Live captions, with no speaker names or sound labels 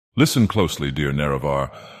Listen closely, dear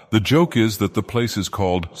Nerevar. The joke is that the place is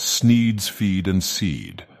called Sneed's Feed and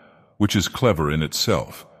Seed, which is clever in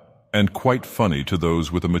itself, and quite funny to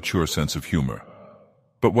those with a mature sense of humor.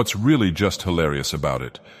 But what's really just hilarious about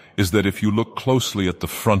it is that if you look closely at the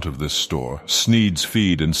front of this store, Sneed's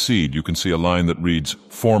Feed and Seed, you can see a line that reads,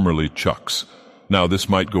 "Formerly Chuck's." Now, this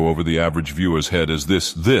might go over the average viewer's head as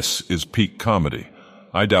this is peak comedy.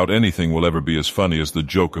 I doubt anything will ever be as funny as the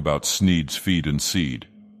joke about Sneed's Feed and Seed.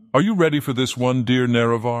 Are you ready for this one, dear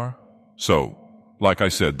Nerevar? So, like I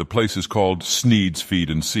said, the place is called Sneed's Feed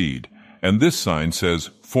and Seed, and this sign says,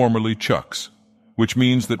 "Formerly Chuck's," which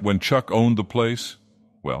means that when Chuck owned the place,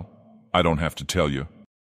 well, I don't have to tell you,